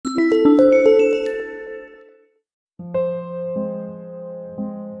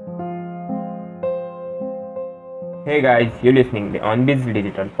Hey guys, you're listening to the OnBiz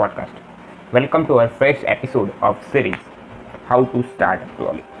Digital podcast. Welcome to our first episode of series How to Start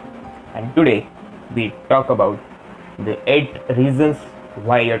Blogging. And today we talk about the 8 reasons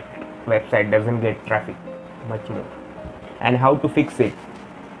why your website doesn't get traffic much more and how to fix it.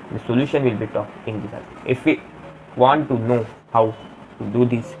 The solution will be talked in this episode. If we want to know how to do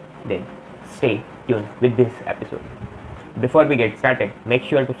this, then stay tuned with this episode. Before we get started, make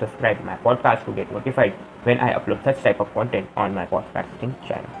sure to subscribe my podcast to get notified when I upload such type of content on my podcasting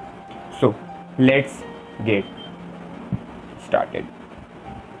channel. So let's get started.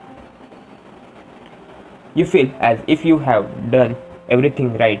 You feel as if you have done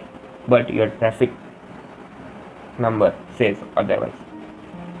everything right, but your traffic number says otherwise.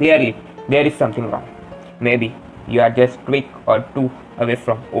 Clearly, there is something wrong. Maybe you are just a click or two away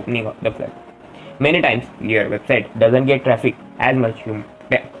from opening up the flood. Many times your website doesn't get traffic as much you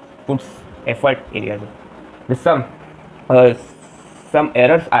puts effort in your website. Some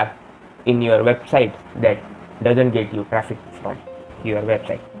errors are in your website that doesn't get you traffic from your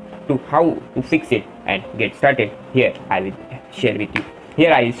website. To how to fix it and get started, here I will share with you.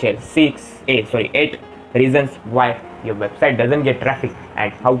 Here I will share 8 reasons why your website doesn't get traffic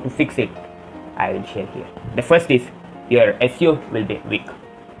and how to fix it. I will share here. The first is your SEO will be weak.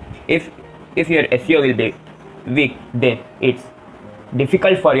 If your SEO will be weak, then it's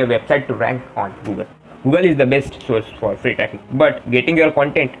difficult for your website to rank on Google. Google is the best source for free traffic, but getting your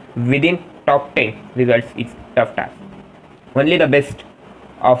content within top 10 results is tough task. Only the best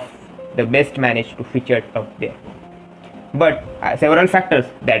of the best manage to feature up there. But several factors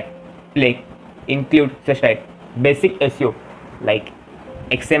that play include such type basic SEO like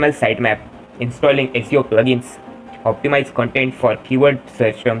XML sitemap, installing SEO plugins, optimize content for keyword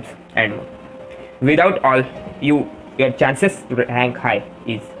search terms, and more. Without all, your chances to rank high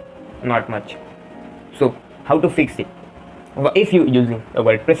is not much. So how to fix it? If you using a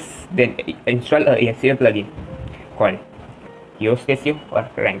WordPress, then install a SEO plugin called Yoast SEO or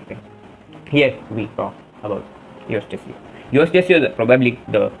RankPen. Here we talk about Yoast SEO. Yoast SEO is probably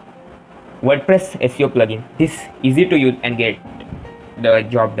the WordPress SEO plugin. This is easy to use and get the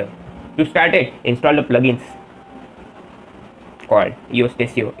job done. To start it, install the plugins called Yoast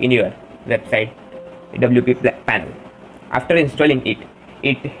SEO in your website WP panel. After installing it,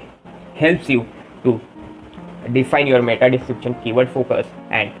 it helps you to define your meta description, keyword focus,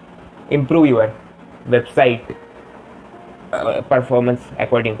 and improve your website performance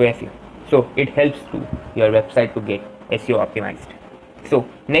according to SEO. So it helps to your website to get SEO optimized. So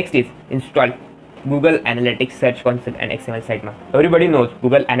next is install Google Analytics Search Console and XML sitemap. Everybody knows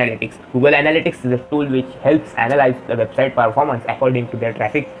Google Analytics. Google Analytics is a tool which helps analyze the website performance according to their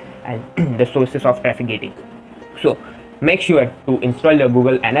traffic and the sources of traffic getting. So make sure to install the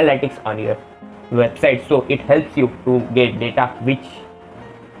Google Analytics on your website, so it helps you to get data which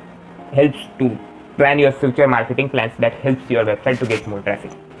helps to plan your future marketing plans, that helps your website to get more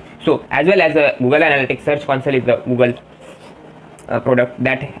traffic. So as well as the Google Analytics Search Console is the Google product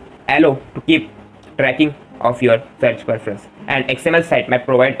that allow to keep tracking of your search preference, and XML sitemap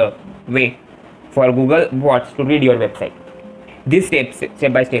provide a way for Google bots to read your website. These steps,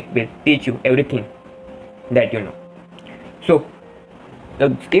 step by step, will teach you everything that you know. So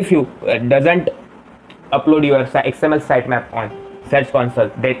if you doesn't upload your XML sitemap on Search Console,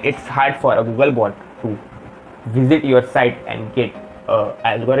 then it's hard for a Google bot to visit your site and get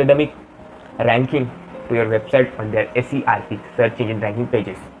algorithmic ranking to your website on their SERP, search engine ranking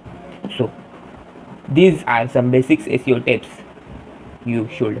pages. So these are some basics SEO tips you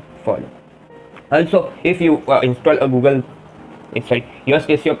should follow. Also, if you install a Yoast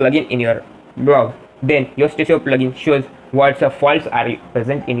SEO plugin in your blog, then Yoast SEO plugin shows what faults are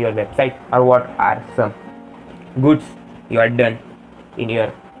present in your website or what are some goods you are done in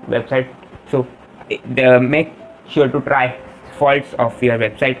your website. So make sure to try faults of your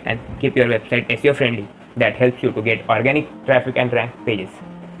website and keep your website SEO friendly. That helps you to get organic traffic and rank pages.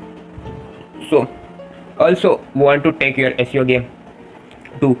 So also want to take your SEO game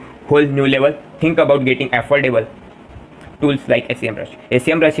to whole new level. Think about getting affordable tools like SEMrush.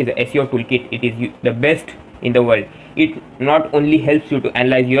 SEMrush is a SEO toolkit. It is the best in the world. It not only helps you to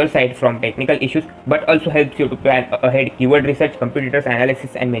analyze your site from technical issues, but also helps you to plan ahead keyword research, competitors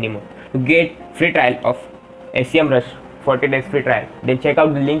analysis, and many more. To get free trial of SEMrush, 40 days free trial, then check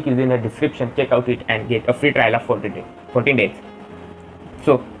out the link is in the description. Check out it and get a free trial of 14 days.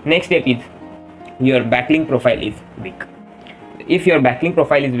 So next step is your backlink profile is weak. If your backlink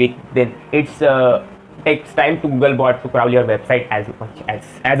profile is weak, then it's takes time to Google bot to crawl your website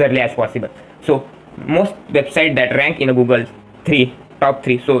as early as possible. So most websites that rank in a Google top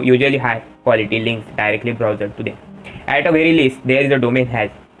 3, so usually high quality links directly browser to them. At a very least, there is a domain has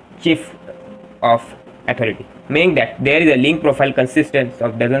chief of authority, meaning that there is a link profile consistent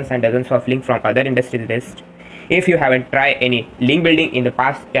of dozens and dozens of links from other industries list. If you haven't tried any link building in the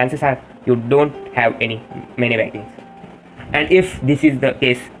past, chances are you don't have many backlinks. And if this is the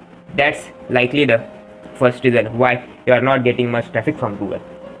case, that's likely the first reason why you are not getting much traffic from Google.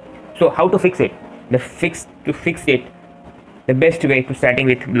 So how to fix it? To fix it, the best way to starting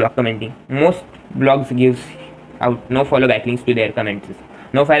with blog commenting. Most blogs gives out no follow backlinks to their comments.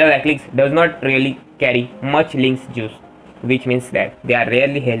 No follow backlinks does not really carry much links juice, which means that they are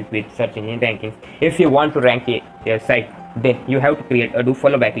rarely help with search engine rankings. If you want to rank your site, then you have to create a do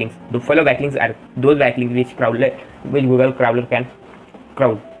follow backlinks. Do follow backlinks are those backlinks which Google crawler can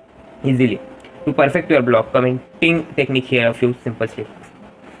crowd easily. To perfect your blog commenting technique, here are a few simple steps.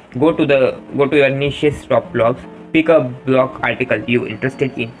 Go to your niche's top blogs, pick a blog article you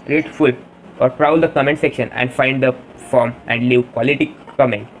interested in, read full or prowl the comment section and find the form and leave quality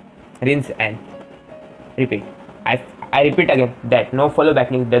comment. Rinse and repeat. I repeat again that no follow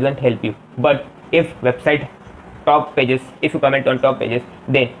backlink doesn't help you, but if website top pages, if you comment on top pages,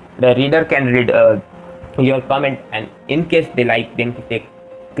 then the reader can read your comment, and in case they like, then they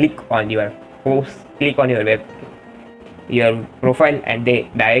click on your post, click on your profile, and they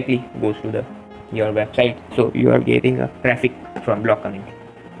directly goes to your website. So you are getting a traffic from blog commenting.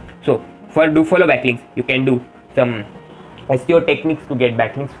 So for do follow backlinks, you can do some SEO techniques to get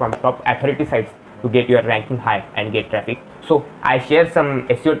backlinks from top authority sites to get your ranking high and get traffic. So I share some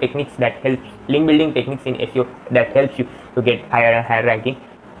SEO techniques that helps, link building techniques in SEO that helps you to get higher and higher ranking.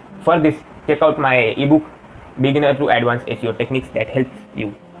 For this, check out my ebook Beginner to Advanced SEO Techniques that helps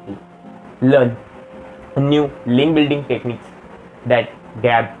you to learn new link building techniques that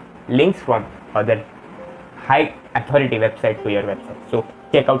grab links from other high authority website to your website. So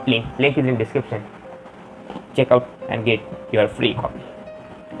check out link is in description. Check out and get your free copy.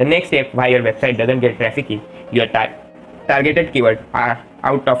 The next step why your website doesn't get traffic is your targeted keywords are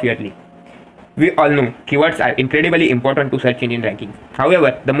out of your league. We all know keywords are incredibly important to search engine rankings.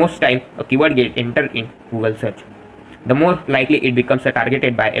 However, the most time a keyword gets entered in Google search, the more likely it becomes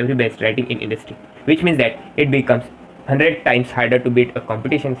targeted by every best writing in industry, which means that it becomes 100 times harder to beat a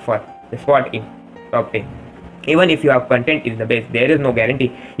competition for the spot in top 10. Even if your content is the best, there is no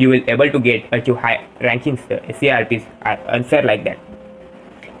guarantee you will able to achieve high rankings. The SERPs are unfair like that.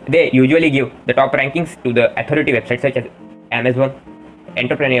 They usually give the top rankings to the authority websites such as Amazon,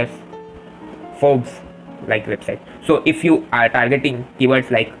 Entrepreneurs, Forbes like website. So if you are targeting keywords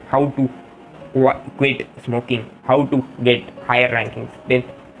like how to quit smoking, how to get higher rankings, then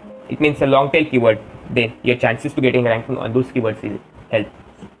it means a long tail keyword, then your chances to getting ranking on those keywords will help.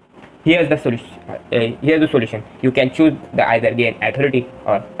 Here's the solution. You can choose the either gain authority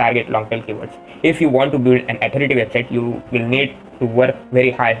or target long tail keywords. If you want to build an authority website, you will need to work very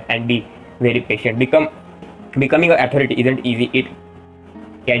hard and be very patient. Becoming an authority isn't easy. It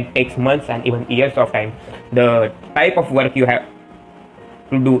can take months and even years of time. The type of work you have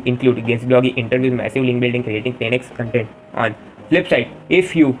to do include guest blogging, interviews, massive link building, creating 10x content. On flip side,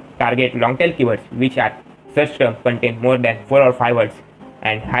 if you target long tail keywords which are search term contain more than 4 or 5 words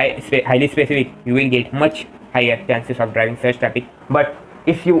and highly specific, you will get much higher chances of driving search traffic. But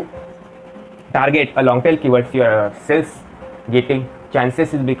if you target a long tail keywords, your sales getting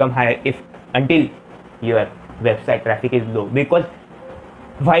chances will become higher until your website traffic is low, because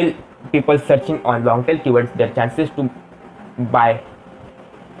while people searching on long tail keywords, their chances to buy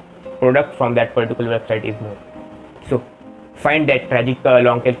product from that particular website is more. So find that tragic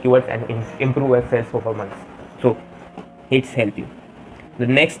long tail keywords and improve your sales performance. So it's help you. The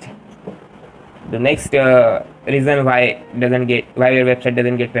next reason why your website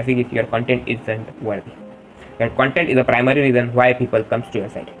doesn't get traffic is your content isn't worthy. Your content is the primary reason why people comes to your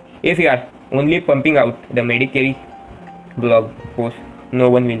site. If you are only pumping out the Medicare blog post, no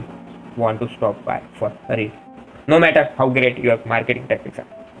one will want to stop by for a read, no matter how great your marketing tactics are.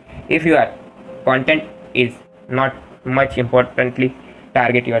 If your content is not much importantly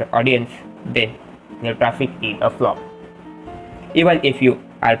target your audience, then your traffic is a flop. Even if you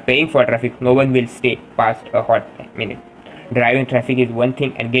are paying for traffic, no one will stay past a hot minute. Driving traffic is one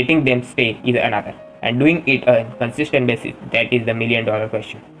thing and getting them stay is another, and doing it on a consistent basis, that is the $1 million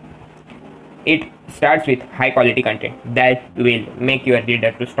question. It starts with high quality content that will make your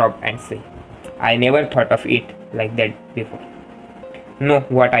reader to stop and say, I never thought of it like that before. Know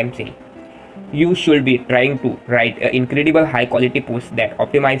what I'm saying. You should be trying to write an incredible high quality post that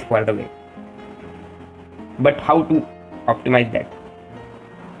optimize for the web. But how to optimize that?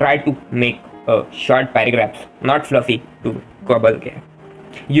 Try to make short paragraphs, not fluffy to gobble care.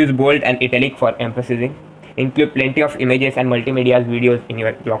 Use bold and italic for emphasizing. Include plenty of images and multimedia videos in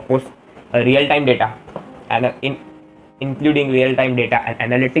your blog post. Real-time data and including real-time data and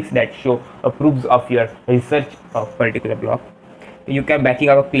analytics that show proofs of your research of particular blog. You can backing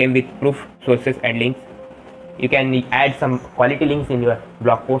up a claim with proof, sources and links. You can add some quality links in your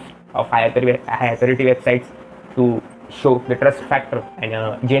blog post of high authority websites to show the trust factor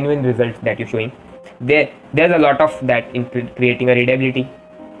and genuine results that you're showing. There's a lot of that in creating a readability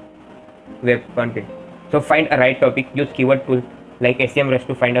web content. So find a right topic, use keyword tool like SEMrush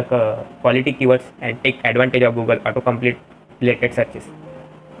to find a quality keywords and take advantage of Google autocomplete related searches.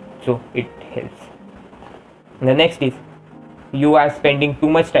 So it helps. The next is you are spending too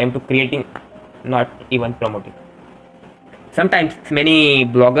much time to creating, not even promoting. Sometimes many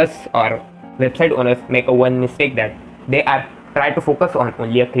bloggers or website owners make a one mistake that they are try to focus on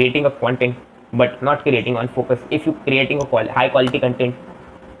only creating a content but not creating on focus. If you creating a high quality content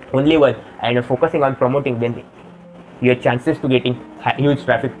only one and focusing on promoting, then your chances to getting huge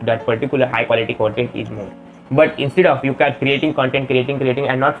traffic to that particular high quality content is more. But instead of you are creating content, creating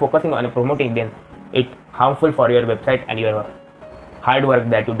and not focusing on promoting, then it harmful for your website and your hard work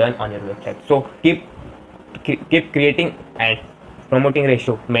that you done on your website. So keep creating and promoting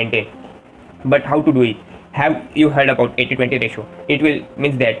ratio maintain. But how to do it? Have you heard about 80-20 ratio? It will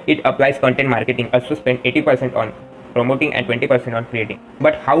means that it applies content marketing also spend 80% on promoting and 20% on creating.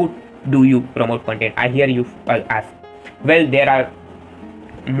 But how do you promote content? I hear you ask. Well, there are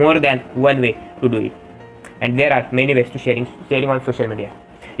more than one way to do it, and there are many ways to sharing on social media.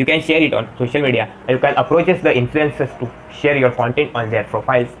 You can share it on social media. You can approach the influencers to share your content on their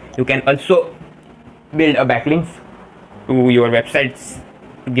profiles. You can also build a backlinks to your websites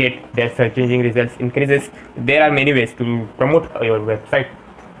to get their search engine results increases. There are many ways to promote your website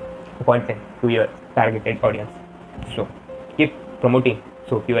content to your targeted audience. So keep promoting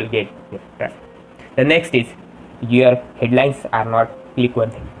so you will get your traffic. The next is your headlines are not click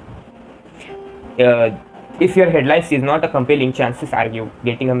worthy. If your headlines is not a compelling, chances are you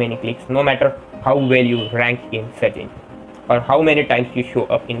getting a many clicks, no matter how well you rank in search engine or how many times you show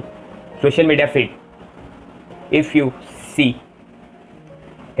up in social media feed. If you see,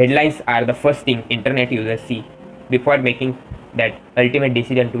 headlines are the first thing internet users see before making that ultimate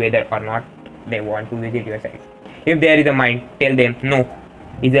decision to whether or not they want to visit your site. If there is a mind, tell them no,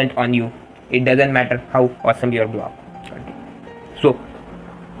 isn't on you. It doesn't matter how awesome your blog. So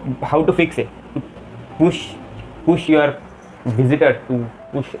how to fix it? Push your visitor to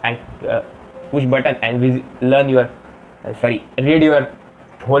push button and learn your read your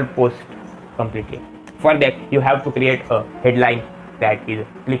whole post completely. For that you have to create a headline that is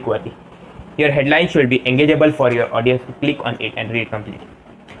click worthy. Your headline should be engageable for your audience to click on it and read completely.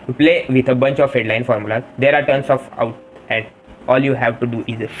 To play with a bunch of headline formulas, there are tons of out, and all you have to do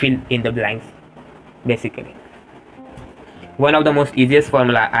is fill in the blanks basically. One of the most easiest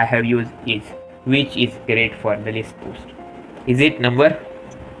formula I have used is which is great for the list post. Is it number,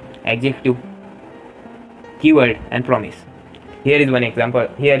 adjective, keyword and promise. Here is one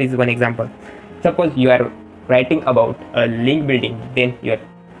example. Suppose you are writing about a link building, then your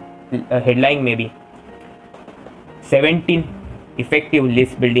headline may be 17 effective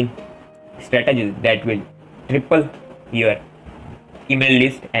list building strategies that will triple your email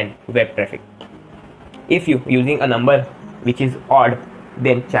list and web traffic. If you using a number which is odd,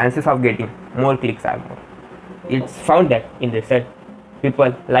 then chances of getting more clicks are more. It's found that in research,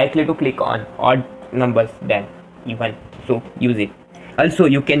 people likely to click on odd numbers than even, so use it. Also,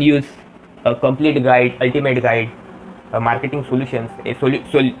 you can use a complete guide, ultimate guide, marketing solutions, a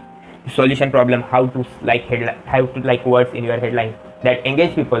solution problem, how to like words in your headline that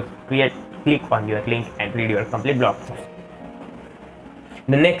engage people, click on your link and read your complete blog post.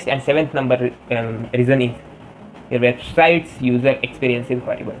 The next and seventh number reason is your website's user experience is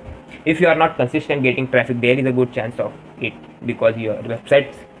horrible. If you are not consistent getting traffic, there is a good chance of it because your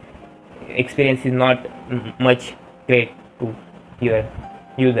website's experience is not much great to your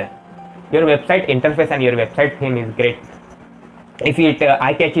user. Your website interface and your website theme is great. If it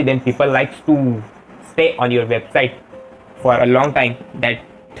eye-catchy, then people likes to stay on your website for a long time. That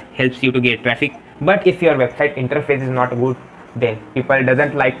helps you to get traffic. But if your website interface is not good, then people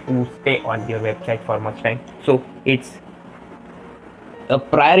doesn't like to stay on your website for much time. So it's a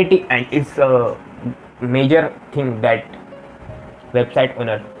priority and it's a major thing that website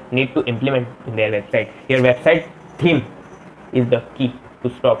owner need to implement in their website. Your website theme is the key to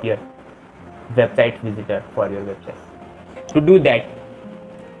stop your website visitor for your website. To do that,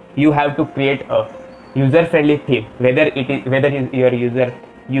 you have to create a user-friendly theme, whether your user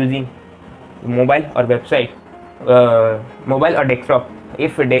using mobile or website, mobile or desktop.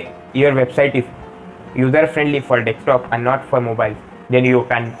 If your website is user friendly for desktop and not for mobile, then you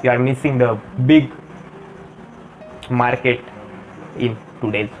are missing the big market in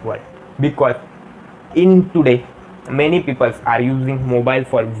today's world. Because in today many people are using mobile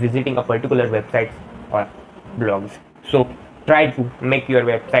for visiting a particular website or blogs. So try to make your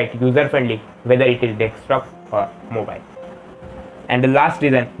website user friendly, whether it is desktop or mobile. And the last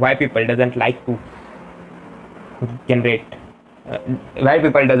reason why people doesn't like to generate why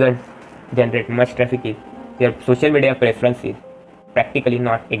people doesn't generate much traffic is their social media preference is practically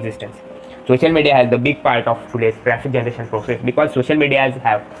not existence. Social media has the big part of today's traffic generation process, because social medias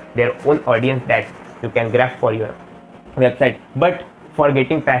have their own audience that you can grab for your website. But for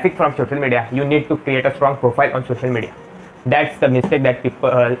getting traffic from social media, you need to create a strong profile on social media. That's the mistake that people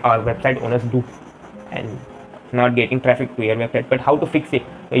or website owners do, and not getting traffic to your website. But how to fix it?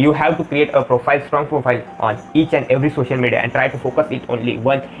 You have to create a profile, strong profile on each and every social media, and try to focus it only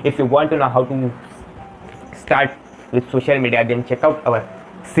one. If you want to know how to start with social media, then check out our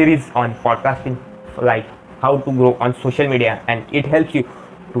series on podcasting, like how to grow on social media, and it helps you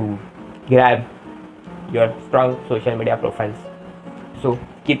to grab your strong social media profiles. So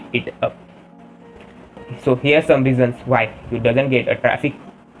keep it up. So here are some reasons why you doesn't get a traffic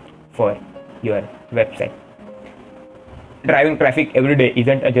for your website. Driving traffic every day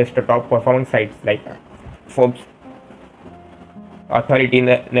isn't just a top performing sites like Forbes, Authority,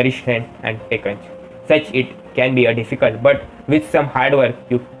 Nourishment, and TechCrunch. Such it can be a difficult, but with some hard work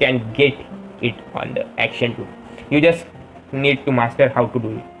you can get it on the action too. You just need to master how to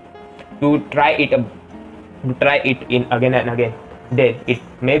do it. To try it in again and again, then it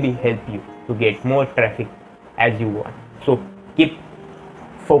maybe help you to get more traffic as you want. So keep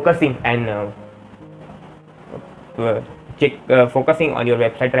focusing and focusing on your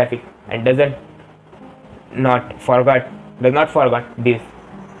website traffic, and does not forget these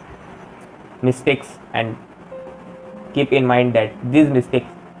mistakes, and keep in mind that these mistakes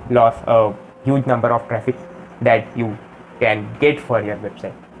lost a huge number of traffic that you can get for your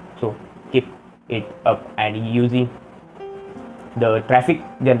website. So keep it up and using the traffic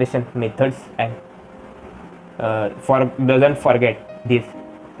generation methods, and doesn't forget these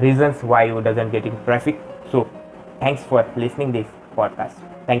reasons why you doesn't getting traffic. So thanks for listening this podcast.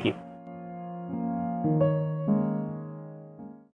 Thank you.